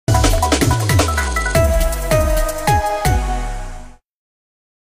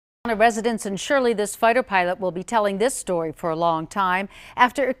Residents in Shirley, this fighter pilot will be telling this story for a long time.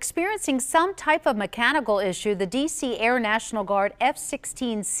 After experiencing some type of mechanical issue, the D.C. Air National Guard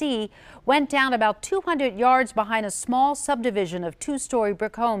F-16C went down about 200 yards behind a small subdivision of two-story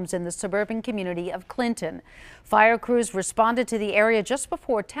brick homes in the suburban community of Clinton. Fire crews responded to the area just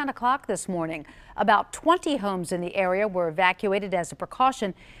before 10 o'clock this morning. About 20 homes in the area were evacuated as a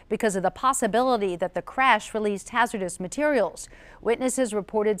precaution because of the possibility that the crash released hazardous materials. Witnesses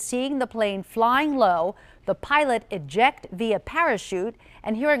reported seeing the plane flying low, the pilot eject via parachute,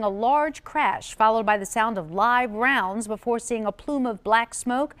 and hearing a large crash followed by the sound of live rounds before seeing a plume of black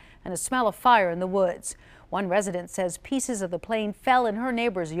smoke and a smell of fire in the woods. One resident says pieces of the plane fell in her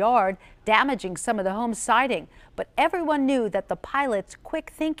neighbor's yard, damaging some of the home's siding. But everyone knew that the pilot's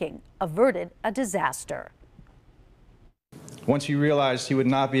quick thinking averted a disaster. Once he realized he would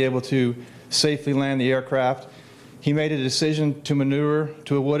not be able to safely land the aircraft, he made a decision to maneuver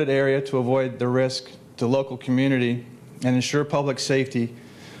to a wooded area to avoid the risk to local community and ensure public safety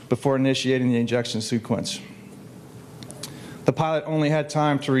before initiating the ejection sequence. The pilot only had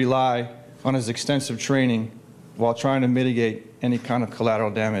time to rely on his extensive training while trying to mitigate any kind of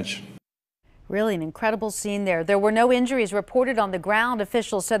collateral damage. Really an incredible scene there. There were no injuries reported on the ground.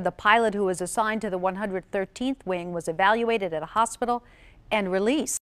 Officials said the pilot, who was assigned to the 113th Wing, was evaluated at a hospital and released.